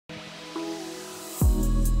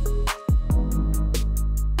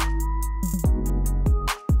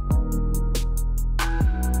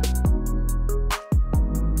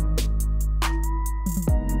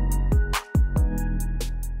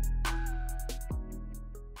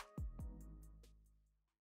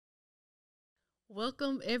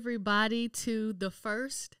Welcome, everybody, to the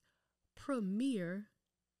first premiere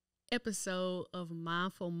episode of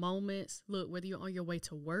Mindfull Moments. Look, whether you're on your way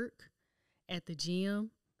to work, at the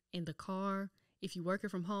gym, in the car, if you're working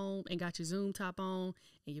from home and got your Zoom top on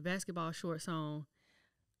and your basketball shorts on,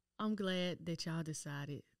 I'm glad that y'all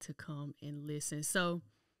decided to come and listen. So,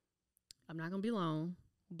 I'm not going to be long,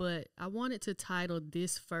 but I wanted to title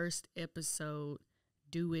this first episode,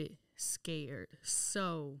 Do It Scared.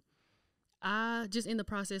 So, I just in the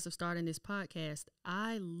process of starting this podcast,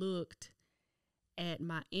 I looked at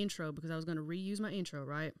my intro because I was going to reuse my intro,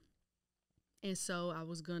 right? And so I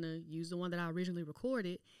was going to use the one that I originally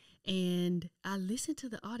recorded, and I listened to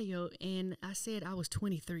the audio and I said I was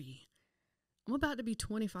 23. I'm about to be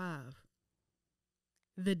 25.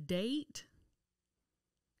 The date,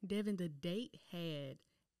 Devin, the date had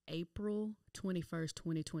April 21st,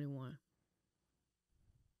 2021.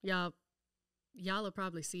 Y'all will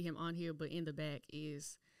probably see him on here, but in the back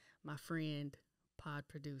is my friend, pod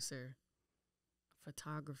producer,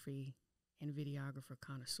 photography, and videographer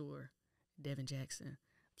connoisseur, Devin Jackson.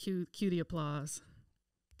 Cue the applause.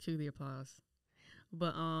 Cue the applause.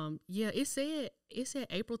 But yeah, it said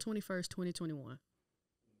April 21st, 2021.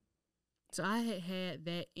 So I had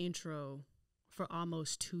that intro for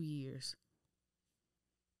almost 2 years.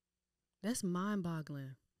 That's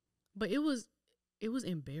mind-boggling. But it was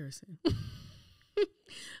embarrassing.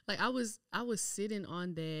 Like I was sitting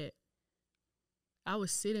on that. I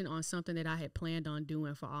was sitting on something that I had planned on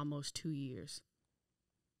doing for almost 2 years.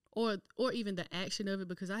 Or even the action of it,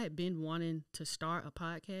 because I had been wanting to start a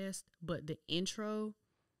podcast, but the intro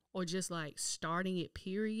or just like starting it,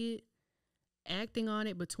 period, acting on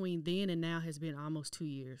it between then and now has been almost 2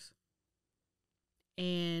 years.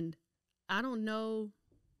 And I don't know.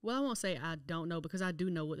 Well, I won't say I don't know, because I do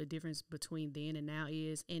know what the difference between then and now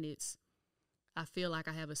is. And I feel like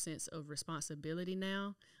I have a sense of responsibility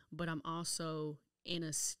now, but I'm also in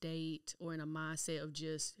a state or in a mindset of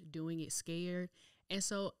just doing it scared. And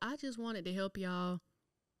so I just wanted to help y'all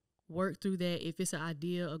work through that. If it's an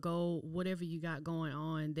idea, a goal, whatever you got going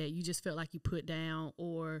on that you just felt like you put down,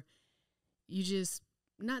 or you just,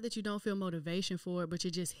 not that you don't feel motivation for it, but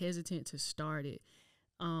you're just hesitant to start it.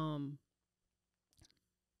 Don't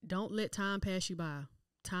let time pass you by.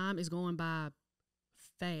 Time is going by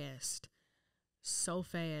fast, so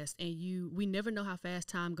fast. And we never know how fast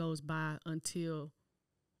time goes by until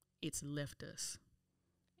it's left us.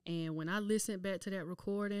 And when I listened back to that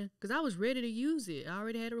recording, because I was ready to use it. I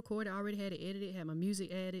already had it recorded. I already had it edited, had my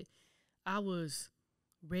music added. I was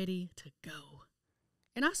ready to go.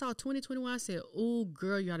 And I saw 2021. I said, "Oh,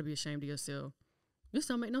 girl, you ought to be ashamed of yourself. This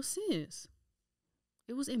don't make no sense."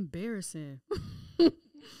 It was embarrassing.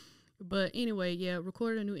 But anyway, yeah,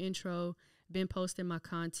 recorded a new intro, been posting my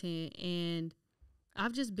content, and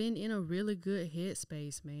I've just been in a really good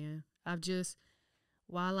headspace, man.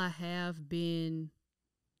 While I have been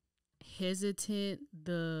hesitant,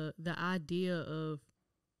 the idea of,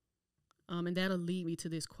 and that'll lead me to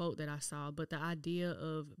this quote that I saw, but the idea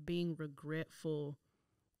of being regretful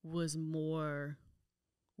was more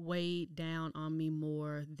weighed down on me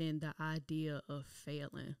more than the idea of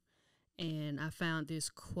failing. And I found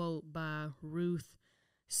this quote by Ruth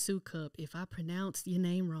Sukup. If I pronounced your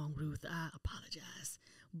name wrong, Ruth, I apologize.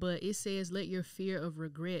 But it says, "Let your fear of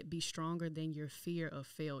regret be stronger than your fear of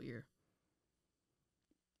failure."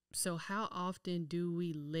 So how often do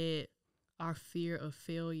we let our fear of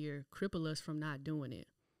failure cripple us from not doing it?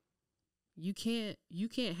 You can't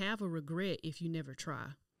have a regret if you never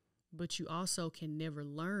try, but you also can never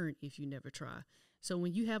learn if you never try. So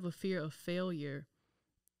when you have a fear of failure,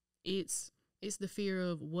 it's the fear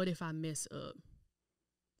of, what if I mess up?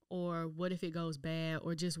 Or what if it goes bad?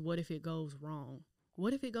 Or just what if it goes wrong?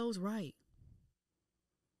 What if it goes right?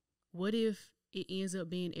 What if it ends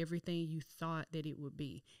up being everything you thought that it would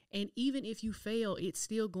be? And even if you fail, it's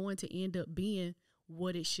still going to end up being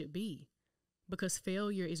what it should be, because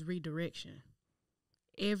failure is redirection.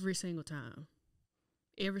 Every single time.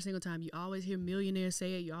 Every single time. You always hear millionaires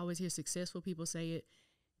say it. You always hear successful people say it.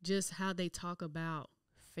 Just how they talk about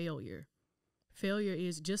failure. Failure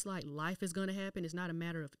is just like life is going to happen. It's not a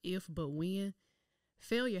matter of if, but when.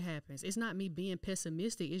 Failure happens. It's not me being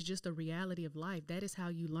pessimistic. It's just the reality of life. That is how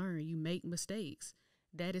you learn. You make mistakes.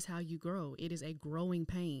 That is how you grow. It is a growing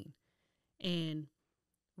pain. And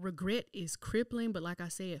regret is crippling, but like I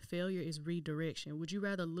said, failure is redirection. Would you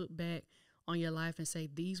rather look back on your life and say,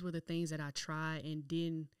 these were the things that I tried and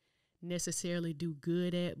didn't necessarily do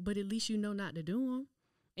good at, but at least you know not to do them,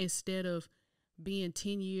 instead of being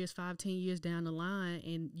 10 years, 10 years down the line,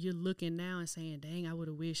 and you're looking now and saying, dang, I would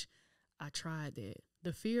have wished I tried that.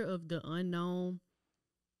 The fear of the unknown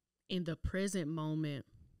in the present moment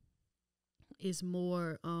is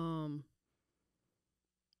more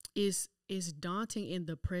is daunting in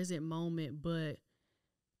the present moment, but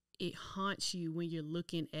it haunts you when you're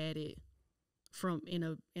looking at it from in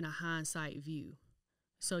a hindsight view.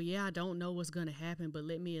 So yeah, I don't know what's gonna happen, but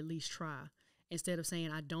let me at least try. Instead of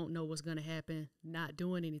saying I don't know what's gonna happen, not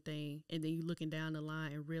doing anything, and then you looking down the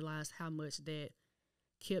line and realize how much that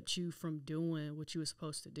kept you from doing what you were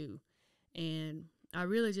supposed to do. And I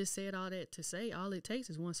really just said all that to say all it takes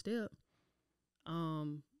is one step.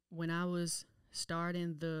 When I was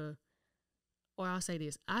starting or I'll say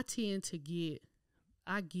this, I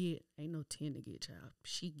get, ain't no tend to get, child.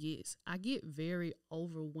 I get very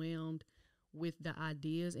overwhelmed with the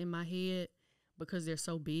ideas in my head because they're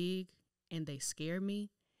so big and they scare me.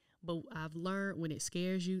 But I've learned when it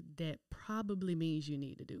scares you, that probably means you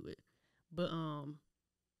need to do it. But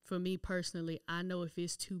for me personally, I know if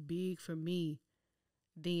it's too big for me,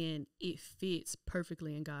 then it fits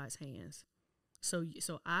perfectly in God's hands. So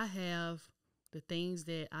I have the things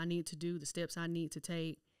that I need to do, the steps I need to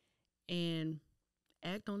take, and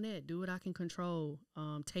act on that. Do what I can control.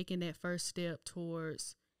 Taking that first step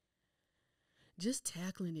towards just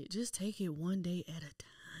tackling it. Just take it one day at a time.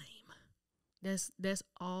 That's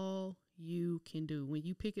all you can do. When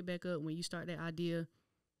you pick it back up, when you start that idea,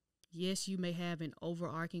 yes, you may have an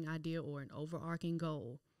overarching idea or an overarching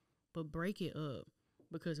goal, but break it up.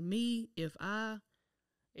 Because me, if I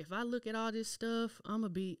look at all this stuff, I'm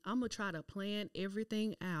gonna try to plan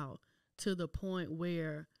everything out to the point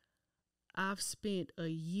where I've spent a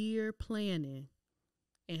year planning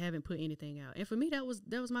and haven't put anything out. And for me, that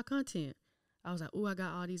was my content. I was like, oh, I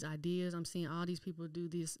got all these ideas. I'm seeing all these people do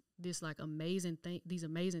this like these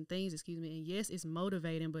amazing things, And yes, it's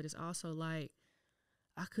motivating, but it's also like,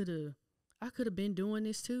 I could have been doing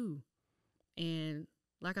this too. And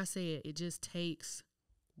like I said, it just takes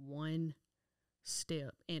one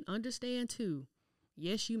step. And understand too,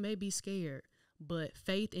 yes, you may be scared, but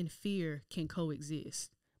faith and fear can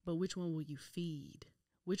coexist. But which one will you feed?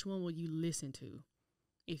 Which one will you listen to?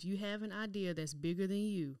 If you have an idea that's bigger than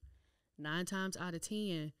you, 9 times out of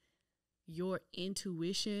 10, your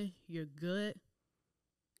intuition, your gut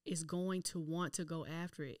is going to want to go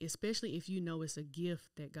after it, especially if you know it's a gift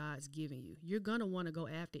that God's giving you. You're going to want to go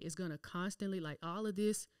after it. It's going to constantly, like all of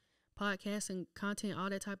this podcast and content, all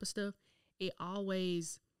that type of stuff, it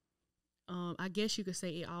always, I guess you could say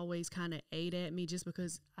it always kind of ate at me just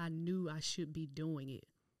because I knew I should be doing it.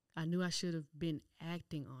 I knew I should have been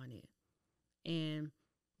acting on it.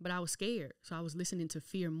 But I was scared. So I was listening to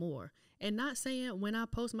fear more. And not saying when I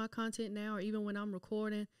post my content now or even when I'm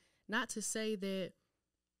recording, not to say that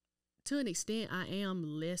to an extent I am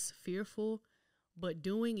less fearful, but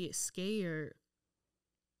doing it scared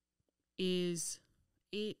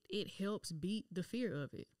it helps beat the fear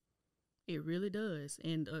of it. It really does.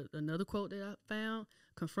 And another quote that I found,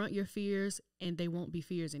 confront your fears and they won't be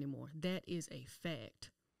fears anymore. That is a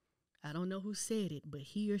fact. I don't know who said it, but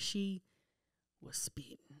he or she was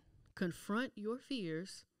spitting. Confront your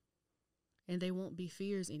fears and they won't be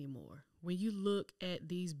fears anymore. When you look at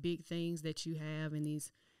these big things that you have and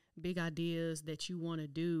these big ideas that you want to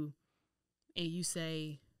do and you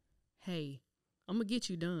say, hey, I'm going to get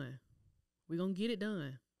you done. We're going to get it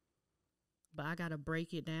done. But I got to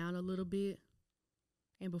break it down a little bit.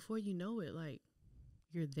 And before you know it, like,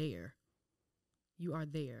 you're there. You are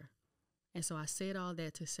there. And so I said all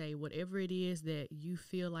that to say, whatever it is that you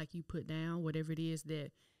feel like you put down, whatever it is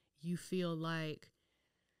that you feel like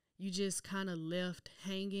you just kind of left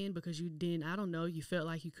hanging because you didn't, I don't know, you felt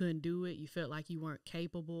like you couldn't do it. You felt like you weren't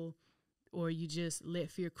capable, or you just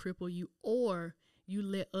let fear cripple you, or you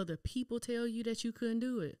let other people tell you that you couldn't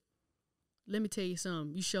do it. Let me tell you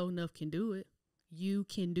something. You sure enough can do it. You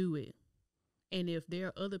can do it. And if there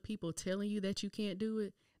are other people telling you that you can't do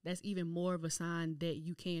it, that's even more of a sign that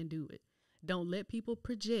you can do it. Don't let people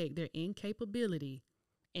project their incapability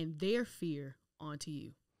and their fear onto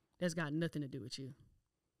you. That's got nothing to do with you.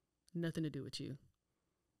 Nothing to do with you.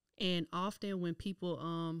 And often when people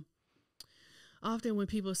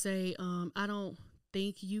say, I don't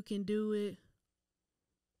think you can do it,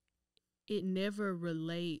 it never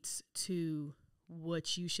relates to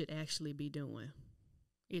what you should actually be doing.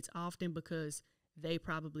 It's often because they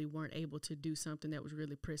probably weren't able to do something that was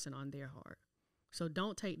really pressing on their heart. So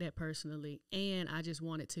don't take that personally. And I just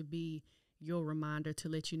want it to be your reminder to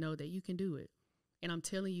let you know that you can do it. And I'm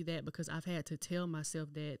telling you that because I've had to tell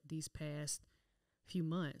myself that these past few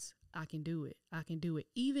months, I can do it. I can do it.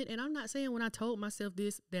 Even, and I'm not saying when I told myself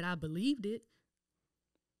this that I believed it.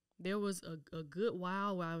 There was a good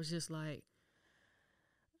while where I was just like,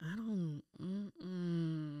 I don't,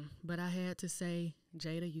 but But I had to say,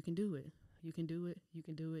 Jada, you can do it. You can do it. You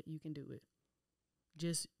can do it. You can do it.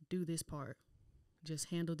 Just do this part. Just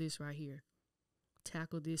handle this right here.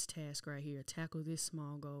 Tackle this task right here. Tackle this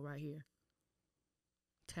small goal right here.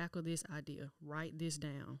 Tackle this idea. Write this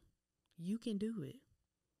down. You can do it.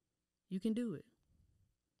 You can do it.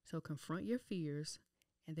 So confront your fears,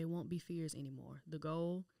 and they won't be fears anymore. The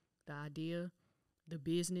goal, the idea, the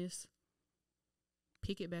business,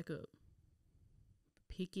 pick it back up.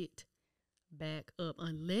 Pick it back up.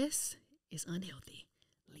 Unless it's unhealthy,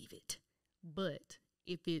 leave it. But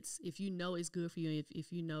if you know it's good for you,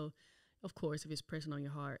 if you know, of course, if it's pressing on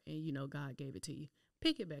your heart and you know God gave it to you,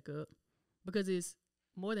 pick it back up, because it's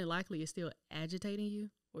more than likely it's still agitating you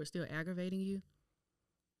or it's still aggravating you.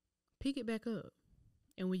 Pick it back up.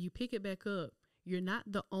 And when you pick it back up, you're not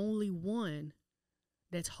the only one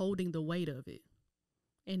that's holding the weight of it.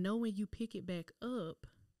 And know when you pick it back up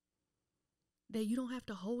that you don't have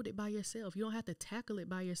to hold it by yourself. You don't have to tackle it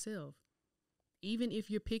by yourself. Even if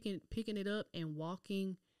you're picking it up and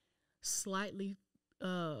walking slightly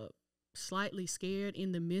scared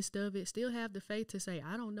in the midst of it, still have the faith to say,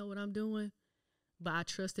 I don't know what I'm doing, but I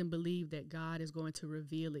trust and believe that God is going to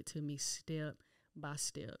reveal it to me step by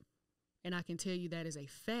step. And I can tell you that is a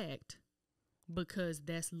fact, because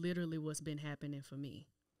that's literally what's been happening for me.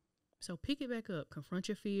 So pick it back up, confront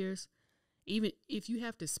your fears. Even if you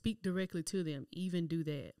have to speak directly to them, even do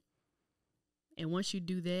that. And once you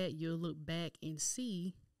do that, you'll look back and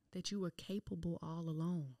see that you were capable all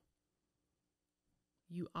along.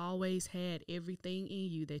 You always had everything in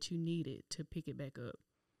you that you needed to pick it back up.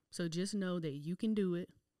 So just know that you can do it.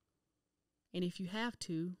 And if you have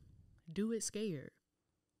to, do it scared.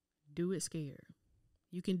 Do it scared.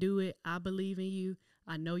 You can do it. I believe in you.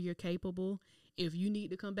 I know you're capable. If you need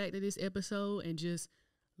to come back to this episode and just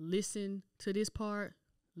listen to this part,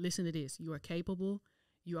 listen to this. You are capable.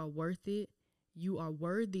 You are worth it. You are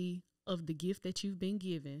worthy of the gift that you've been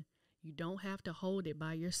given. You don't have to hold it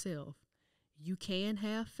by yourself. You can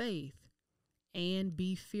have faith and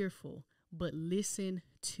be fearful, but listen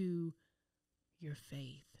to your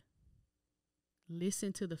faith.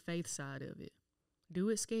 Listen to the faith side of it. Do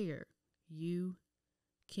it scared. You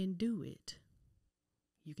can do it.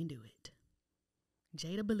 You can do it.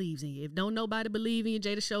 Jada believes in you. If don't nobody believe in you,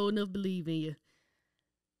 Jada sure enough believe in you.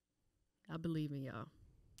 I believe in y'all.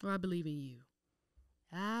 Or I believe in you.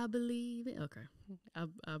 I believe in, okay. I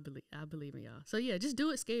believe in y'all. So yeah, just do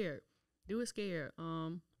it scared. Do it scared.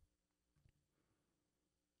 Don't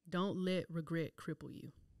let regret cripple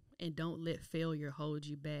you, and don't let failure hold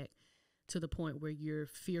you back to the point where you're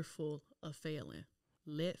fearful of failing.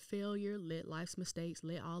 Let failure, let life's mistakes,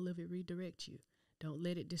 let all of it redirect you. Don't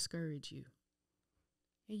let it discourage you.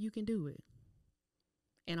 And you can do it.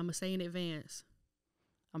 And I'm going to say in advance,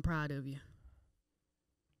 I'm proud of you.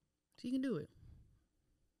 So you can do it.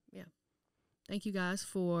 Yeah. Thank you guys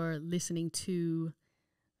for listening to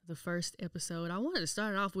the first episode. I wanted to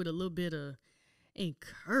start off with a little bit of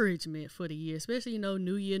encouragement for the year, especially,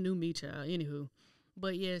 new year, new me, child. Anywho.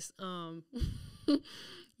 But yes,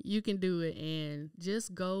 you can do it, and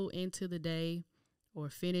just go into the day or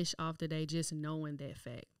finish off the day just knowing that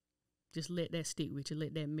fact. Just let that stick with you.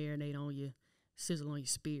 Let that marinate on you, sizzle on your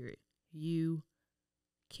spirit. You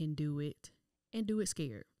can do it, and do it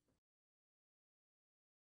scared.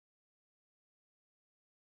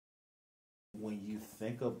 When you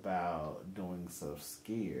think about doing stuff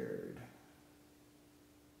scared,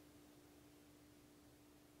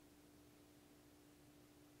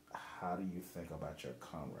 how do you think about your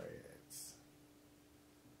comrades?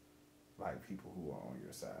 Like people who are on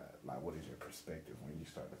your side. Like, what is your perspective when you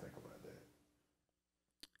start to think about that?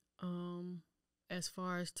 As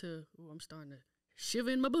far as I'm starting to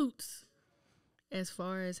shiver in my boots. As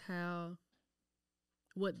far as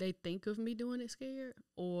what they think of me doing it scared,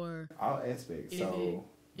 or all aspects. So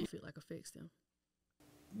if it like affects them.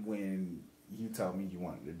 When you told me you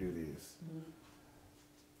wanted to do this,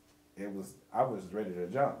 I was ready to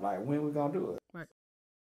jump. Like, when we gonna do it? Right.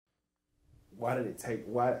 Why did it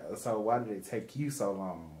take you so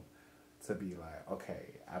long to be like,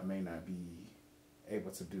 okay, I may not be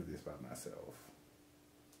able to do this by myself?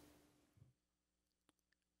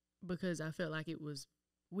 Because I felt like it was,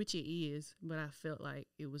 which it is, but I felt like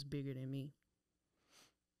it was bigger than me.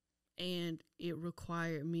 And it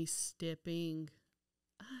required me stepping,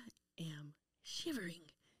 I am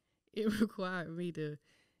shivering. It required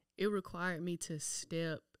me to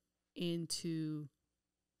step into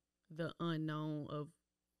the unknown of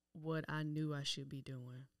what I knew I should be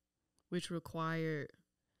doing, which required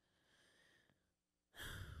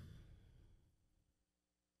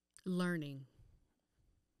learning.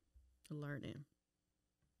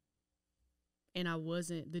 And I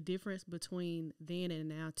wasn't, the difference between then and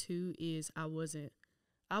now too is I was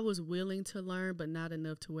willing to learn, but not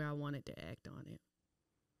enough to where I wanted to act on it.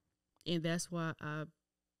 And that's why I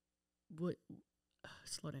would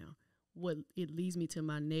slow down. What it leads me to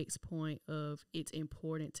my next point of it's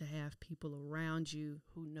important to have people around you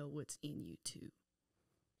who know what's in you too.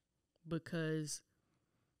 Because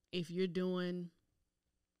if you're doing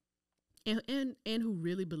and who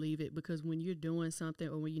really believe it, because when you're doing something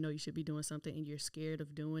or when you know you should be doing something and you're scared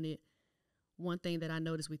of doing it, one thing that I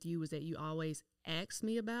noticed with you was that you always asked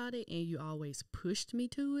me about it and you always pushed me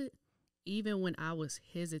to it, even when I was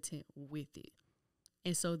hesitant with it.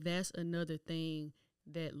 And so that's another thing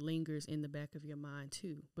that lingers in the back of your mind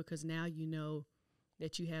too, because now you know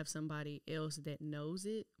that you have somebody else that knows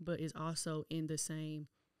it, but is also in the same,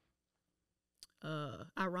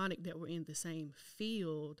 ironic that we're in the same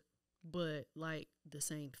field, but like the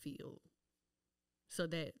same field. So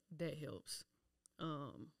that helps.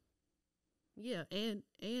 Yeah, and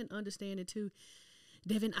understanding too,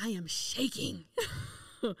 Devin, I am shaking.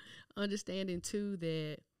 Understanding too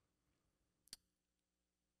that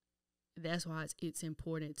that's why it's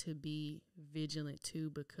important to be vigilant too,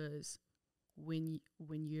 because when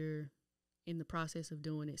you're in the process of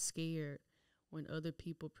doing it scared, when other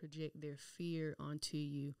people project their fear onto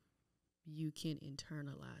you, you can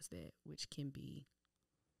internalize that, which can be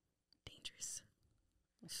dangerous.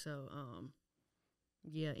 So,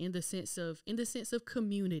 yeah, in the sense of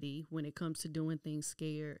community, when it comes to doing things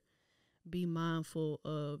scared, be mindful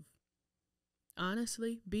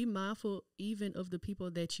even of the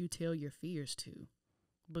people that you tell your fears to,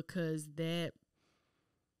 because that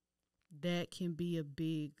can be a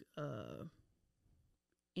big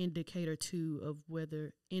indicator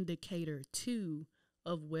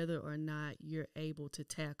of whether or not you're able to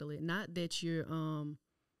tackle it. Not that you're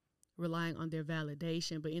relying on their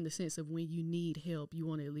validation, but in the sense of when you need help, you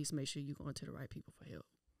want to at least make sure you're going to the right people for help.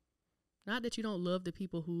 Not that you don't love the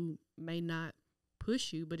people who may not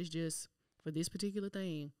push you, but it's just for this particular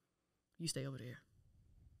thing, you stay over there.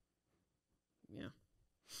 Yeah.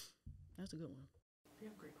 That's a good one. Yeah,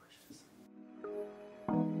 great question.